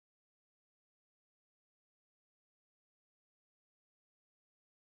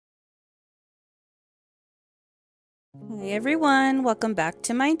Hi everyone, welcome back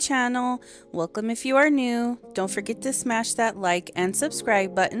to my channel. Welcome if you are new. Don't forget to smash that like and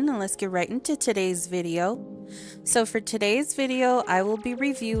subscribe button, and let's get right into today's video. So for today's video, I will be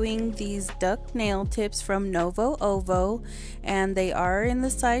reviewing these duck nail tips from Novo, and they are in the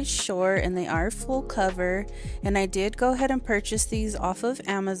size short and they are full cover. And I did go ahead and purchase these off of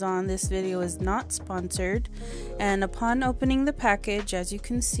Amazon. This video is not sponsored. And upon opening the package, as you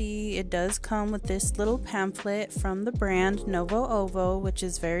can see, it does come with this little pamphlet from the brand Novo, which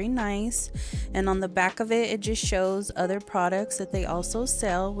is very nice. And on the back of it, it just shows other products that they also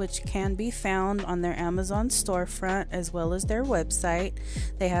sell, which can be found on their Amazon storefront as well as their website.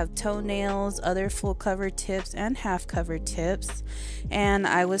 They have toenails, other full cover tips, and half cover tips. And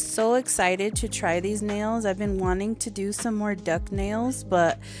I was so excited to try these nails. I've been wanting to do some more duck nails,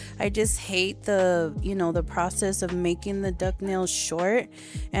 but I just hate the process of making the duck nails short.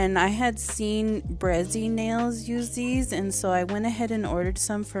 And I had seen Brezzy nails use these, and so I went ahead and ordered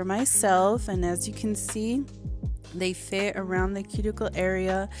some for myself. And as you can see, they fit around the cuticle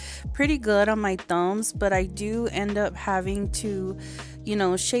area pretty good on my thumbs, but I do end up having to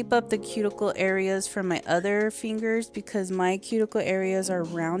shape up the cuticle areas for my other fingers because my cuticle areas are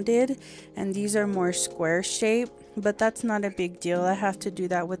rounded and these are more square shaped. But that's not a big deal. I have to do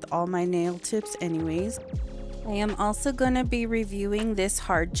that with all my nail tips anyways. I am also going to be reviewing this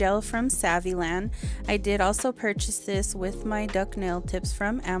hard gel from Saviland. I did also purchase this with my duck nail tips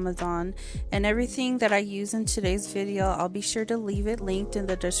from Amazon, and everything that I use in today's video, I'll be sure to leave it linked in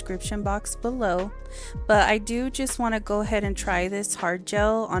the description box below. But I do just want to go ahead and try this hard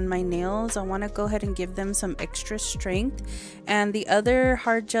gel on my nails. I want to go ahead and give them some extra strength. And the other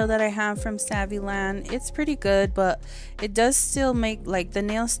hard gel that I have from Saviland, it's pretty good, but it does still make the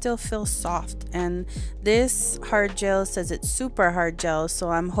nails still feel soft. And this hard gel says it's super hard gel, so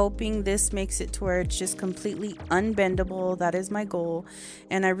I'm hoping this makes it to where it's just completely unbendable. That is my goal.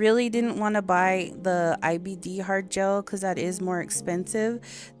 And I really didn't want to buy the IBD hard gel because that is more expensive.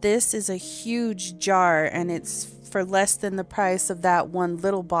 This is a huge jar and it's for less than the price of that one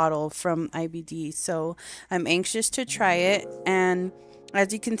little bottle from IBD, so I'm anxious to try it. And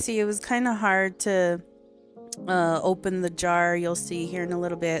as you can see, it was kind of hard to open the jar. You'll see here in a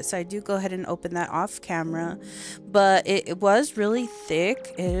little bit, so I do go ahead and open that off camera, but it was really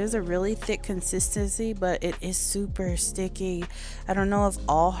thick. It is a really thick consistency, but it is super sticky. I don't know if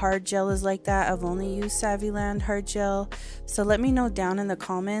all hard gel is like that. I've only used Saviland hard gel, so let me know down in the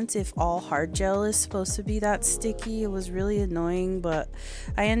comments if all hard gel is supposed to be that sticky. It was really annoying, but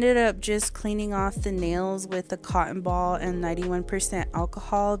I ended up just cleaning off the nails with a cotton ball and 91%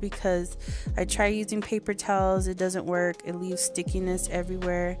 alcohol because I tried using paper towels. It doesn't work. It leaves stickiness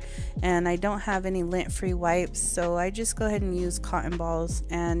everywhere, and I don't have any lint-free wipes, so I just go ahead and use cotton balls,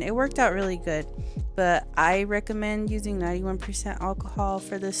 and it worked out really good. But I recommend using 91% alcohol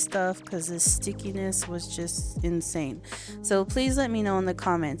for this stuff because the stickiness was just insane. So please let me know in the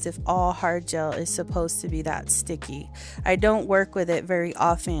comments if all hard gel is supposed to be that sticky. I don't work with it very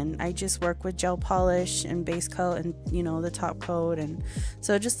often. I just work with gel polish and base coat and the top coat, and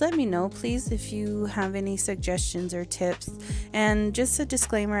so just let me know please if you have any suggestions or tips. And just a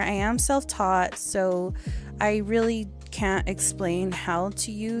disclaimer, I am self-taught, so I really can't explain how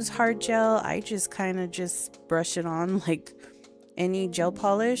to use hard gel. I just kind of just brush it on like any gel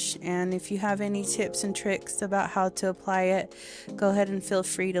polish, and if you have any tips and tricks about how to apply it, go ahead and feel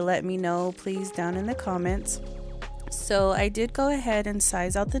free to let me know please down in the comments. So I did go ahead and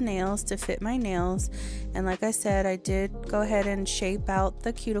size out the nails to fit my nails, and like I said, I did go ahead and shape out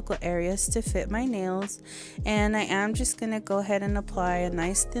the cuticle areas to fit my nails. And I am just going to go ahead and apply a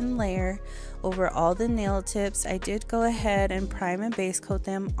nice thin layer over all the nail tips. I did go ahead and prime and base coat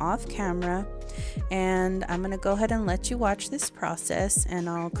them off camera, and I'm going to go ahead and let you watch this process, and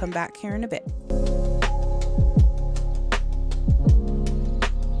I'll come back here in a bit.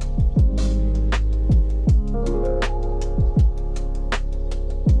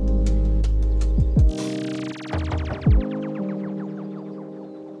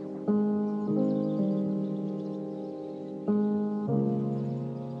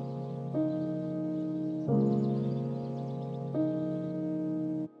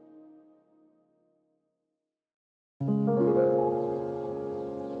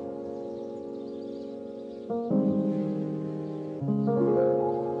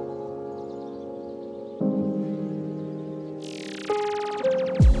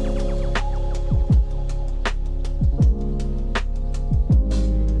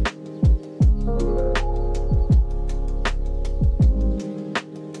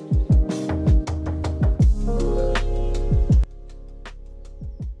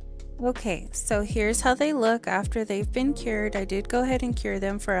 Okay, so here's how they look after they've been cured. I did go ahead and cure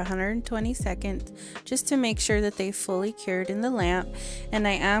them for 120 seconds just to make sure that they fully cured in the lamp. And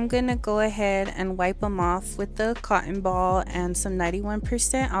I am going to go ahead and wipe them off with the cotton ball and some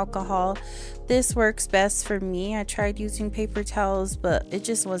 91% alcohol. This works best for me. I tried using paper towels, but it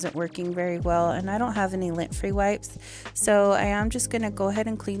just wasn't working very well, and I don't have any lint-free wipes. So I am just going to go ahead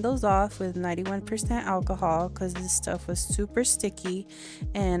and clean those off with 91% alcohol because this stuff was super sticky,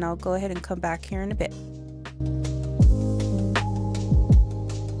 and I'll go ahead and come back here in a bit.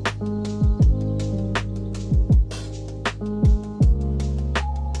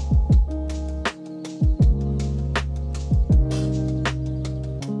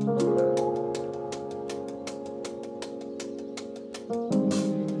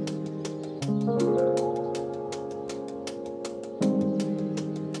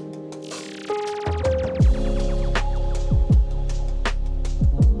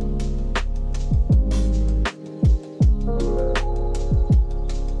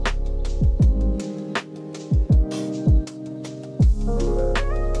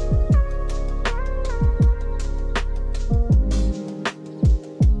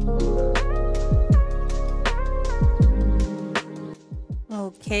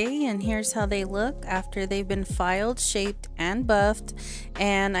 Okay, and here's how they look after they've been filed, shaped, and buffed.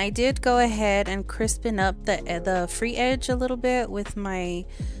 And I did go ahead and crispen up the free edge a little bit with my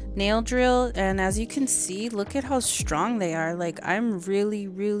nail drill, and as you can see, look at how strong they are. Like, I'm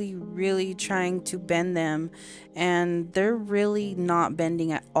really trying to bend them, and they're really not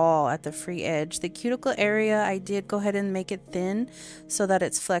bending at all at the free edge. The cuticle area, I did go ahead and make it thin so that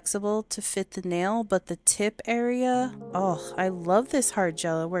it's flexible to fit the nail, but the tip area, oh, I love this hard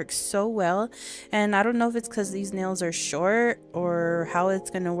gel. It works so well, and I don't know if it's because these nails are short or how it's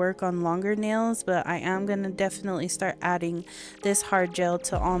going to work on longer nails, but I am going to definitely start adding this hard gel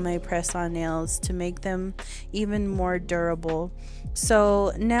to all my press-on nails to make them even more durable.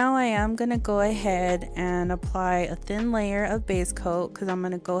 So now I am going to go ahead and apply a thin layer of base coat because I'm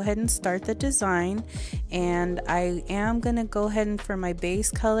going to go ahead and start the design. And I am going to go ahead and for my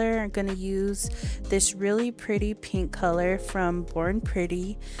base color, I'm going to use this really pretty pink color from Born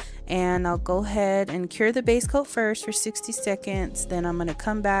Pretty. And I'll go ahead and cure the base coat first for 60 seconds. Then I'm going to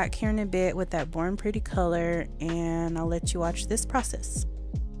come back here in a bit with that Born Pretty color, and I'll let you watch this process.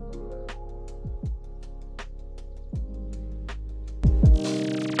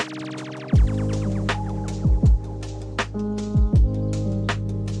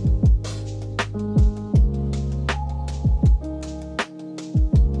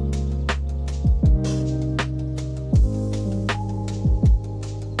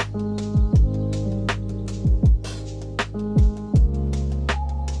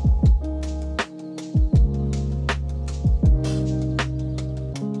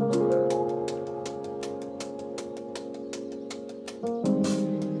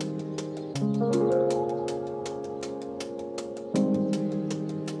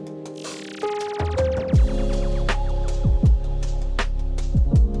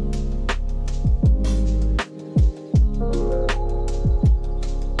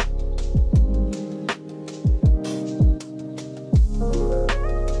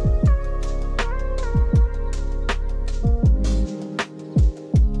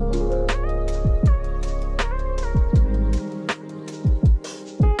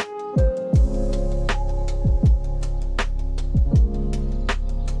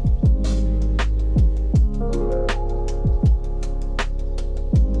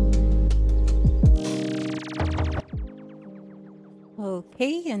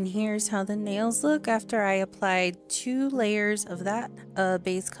 Okay, and here's how the nails look after I applied 2 layers of that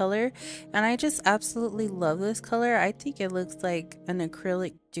base color, and I just absolutely love this color. I think it looks like an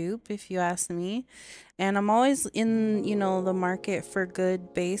acrylic dupe if you ask me, and I'm always in the market for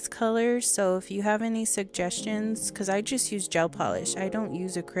good base colors. So if you have any suggestions, because I just use gel polish, I don't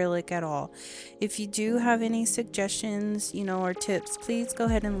use acrylic at all. If you do have any suggestions or tips, please go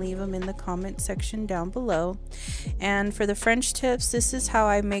ahead and leave them in the comment section down below. And for the French tips, this is how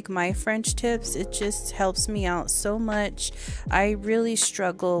I make my French tips. It just helps me out so much. I really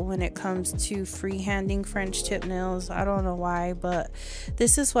struggle when it comes to freehanding French tip nails. I don't know why, but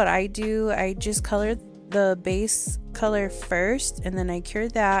this is what I do. I just color the base color first, and then I cure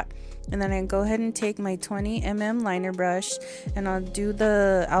that, and then I go ahead and take my 20 mm liner brush, and I'll do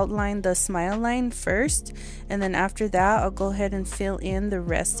the outline, the smile line first, and then after that I'll go ahead and fill in the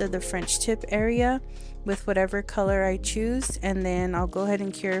rest of the French tip area. with whatever color I choose, and then I'll go ahead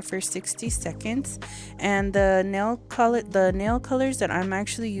and cure for 60 seconds. And the nail colors that I'm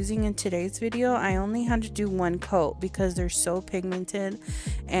actually using in today's video, I only had to do one coat because they're so pigmented,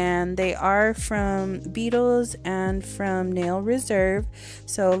 and they are from Beetles and from Nail Reserve.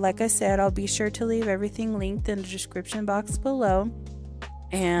 So like I said, I'll be sure to leave everything linked in the description box below.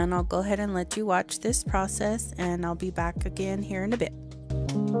 And I'll go ahead and let you watch this process, and I'll be back again here in a bit.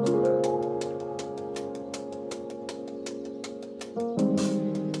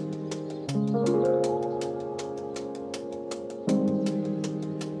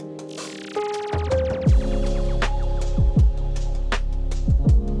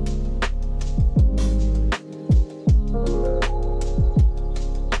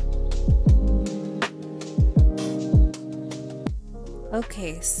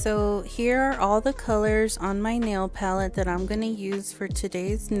 Okay, so here are all the colors on my nail palette that I'm going to use for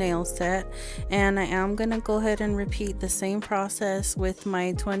today's nail set, and I am going to go ahead and repeat the same process with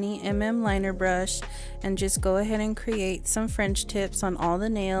my 20mm liner brush and just go ahead and create some French tips on all the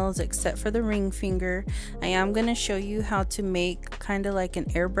nails except for the ring finger. I am going to show you how to make kind of like an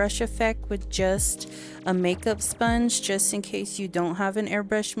airbrush effect with just a makeup sponge, just in case you don't have an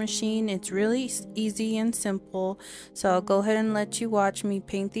airbrush machine. It's really easy and simple, so I'll go ahead and let you watch me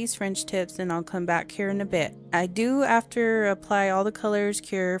paint these French tips, and I'll come back here in a bit. I do, after apply all the colors,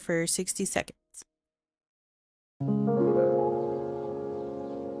 cure for 60 seconds.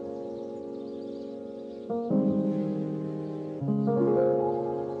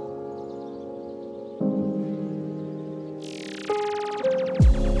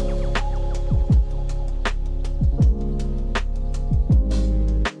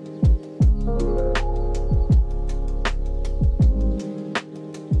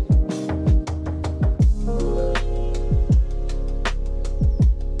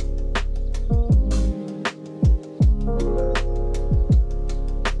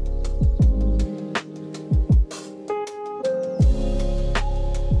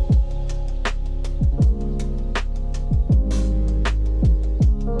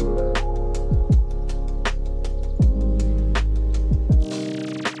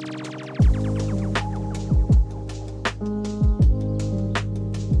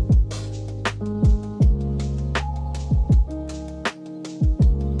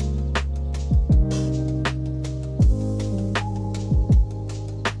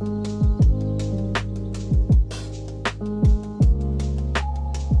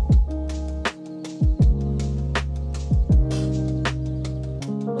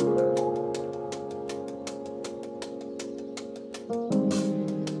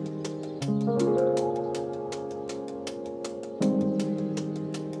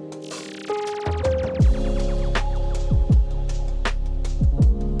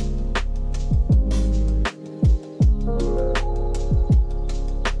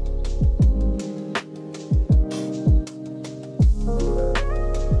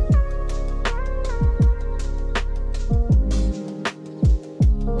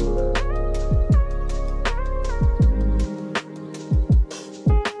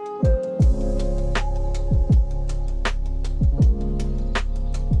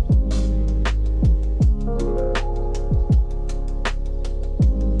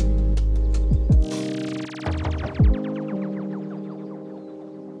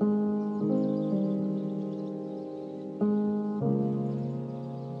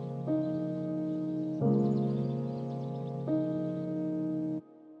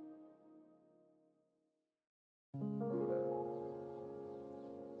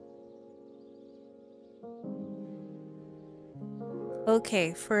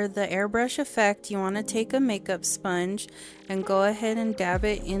 Okay, for the airbrush effect, you want to take a makeup sponge and go ahead and dab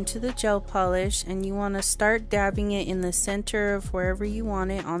it into the gel polish, and you want to start dabbing it in the center of wherever you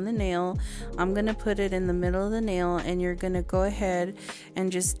want it on the nail. I'm going to put it in the middle of the nail, and you're going to go ahead and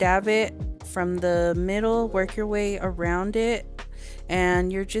just dab it from the middle, work your way around it.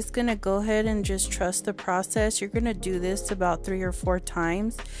 And you're just gonna go ahead and just trust the process. You're gonna do this about 3 or 4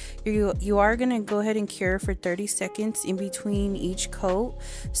 times. You are gonna go ahead and cure for 30 seconds in between each coat.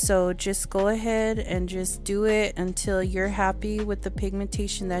 So just go ahead and just do it until you're happy with the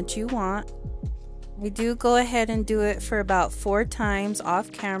pigmentation that you want. I do go ahead and do it for about 4 times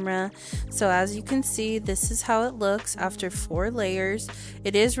off camera. So as you can see, this is how it looks after 4 layers.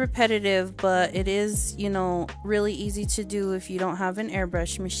 It is repetitive, but it is, you know, really easy to do if you don't have an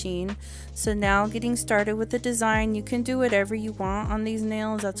airbrush machine. So now getting started with the design, you can do whatever you want on these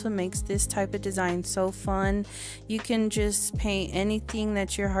nails. That's what makes this type of design so fun. You can just paint anything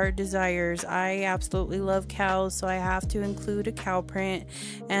that your heart desires. I absolutely love cows, so I have to include a cow print.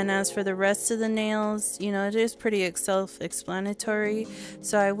 And as for the rest of the nails, nails, you know, it is pretty self-explanatory.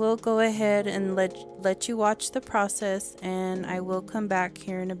 So I will go ahead and let you watch the process, and I will come back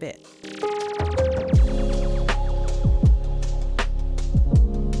here in a bit.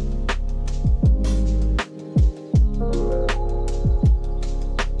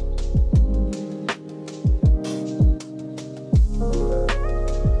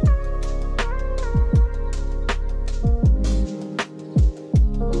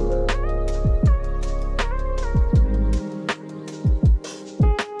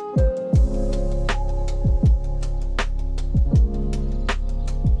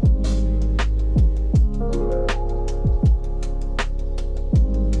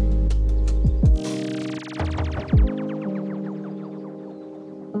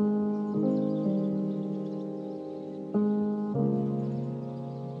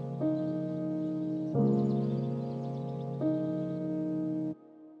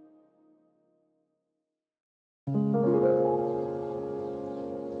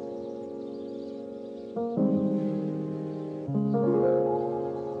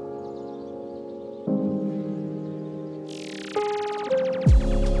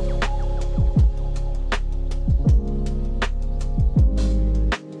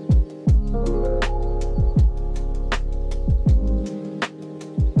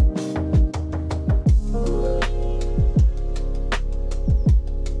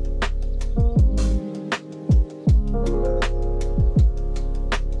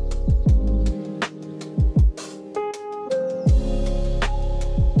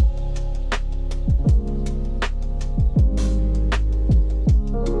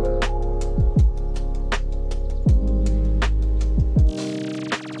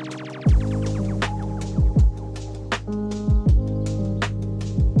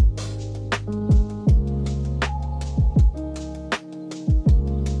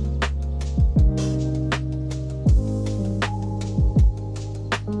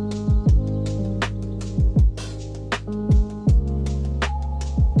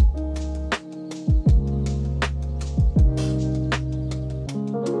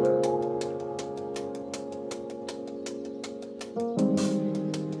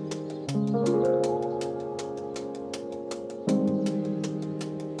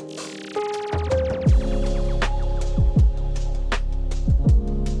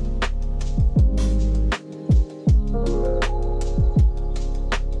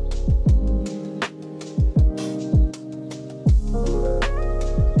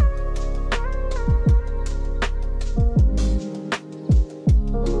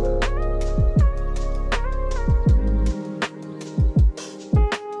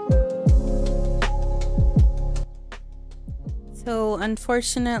 So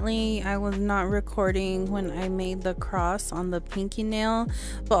unfortunately, I was not recording when I made the cross on the pinky nail,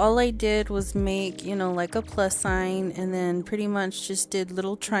 but all I did was make, you know, like a plus sign, and then pretty much just did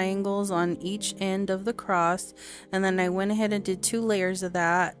little triangles on each end of the cross, and then I went ahead and did 2 layers of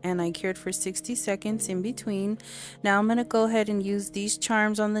that, and I cured for 60 seconds in between. Now I'm gonna go ahead and use these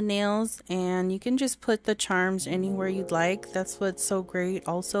charms on the nails, and you can just put the charms anywhere you'd like. That's what's so great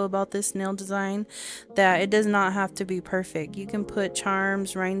also about this nail design, that it does not have to be perfect. You can put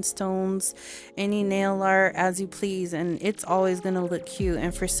charms, rhinestones, any nail art as you please, and it's always gonna look cute.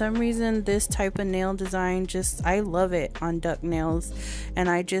 And for some reason, this type of nail design, just I love it on duck nails, and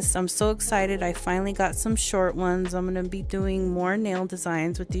I'm so excited. I finally got some short ones. I'm gonna be doing more nail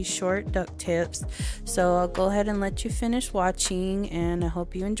designs with these short duck tips, so I'll go ahead and let you finish watching, and I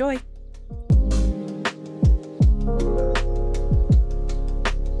hope you enjoy.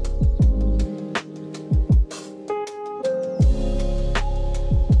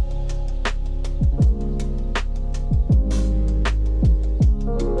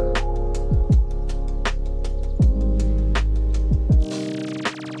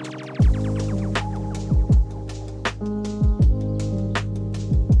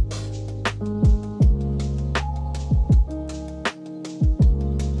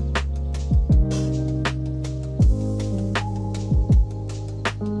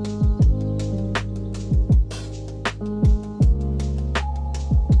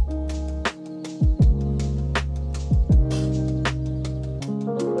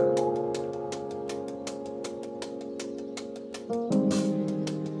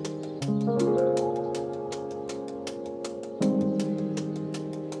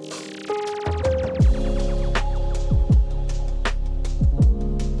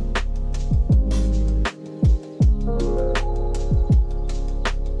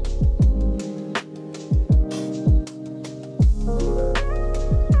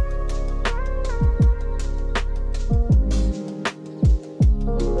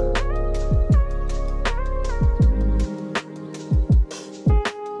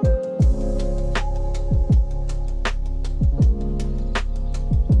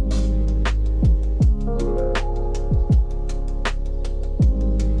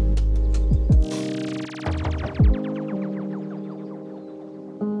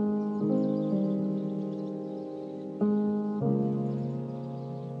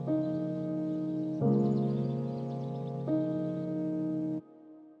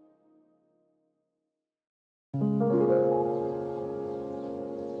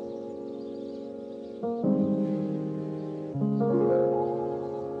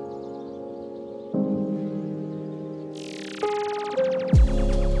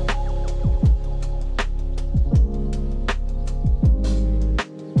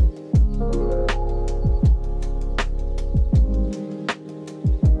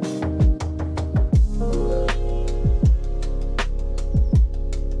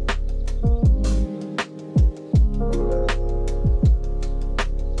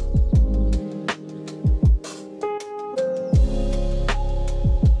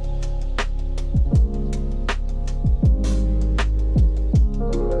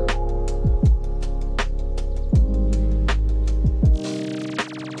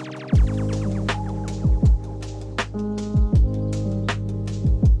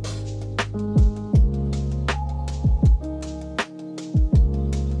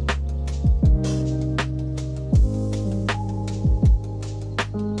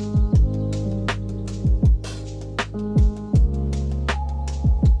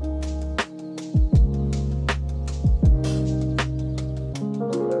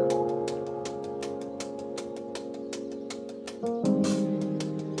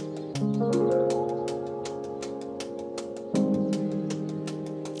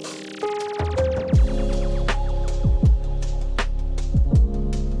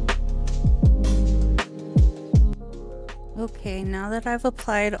 now that I've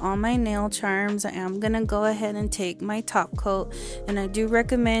applied all my nail charms, I am gonna go ahead and take my top coat, and I do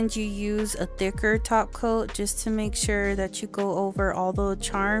recommend you use a thicker top coat just to make sure that you go over all the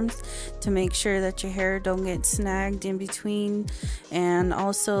charms to make sure that your hair don't get snagged in between, and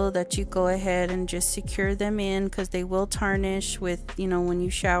also that you go ahead and just secure them in because they will tarnish with, you know, when you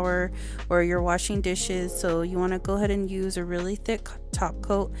shower or you're washing dishes. So you want to go ahead and use a really thick top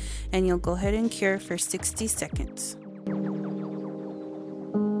coat, and you'll go ahead and cure for 60 seconds.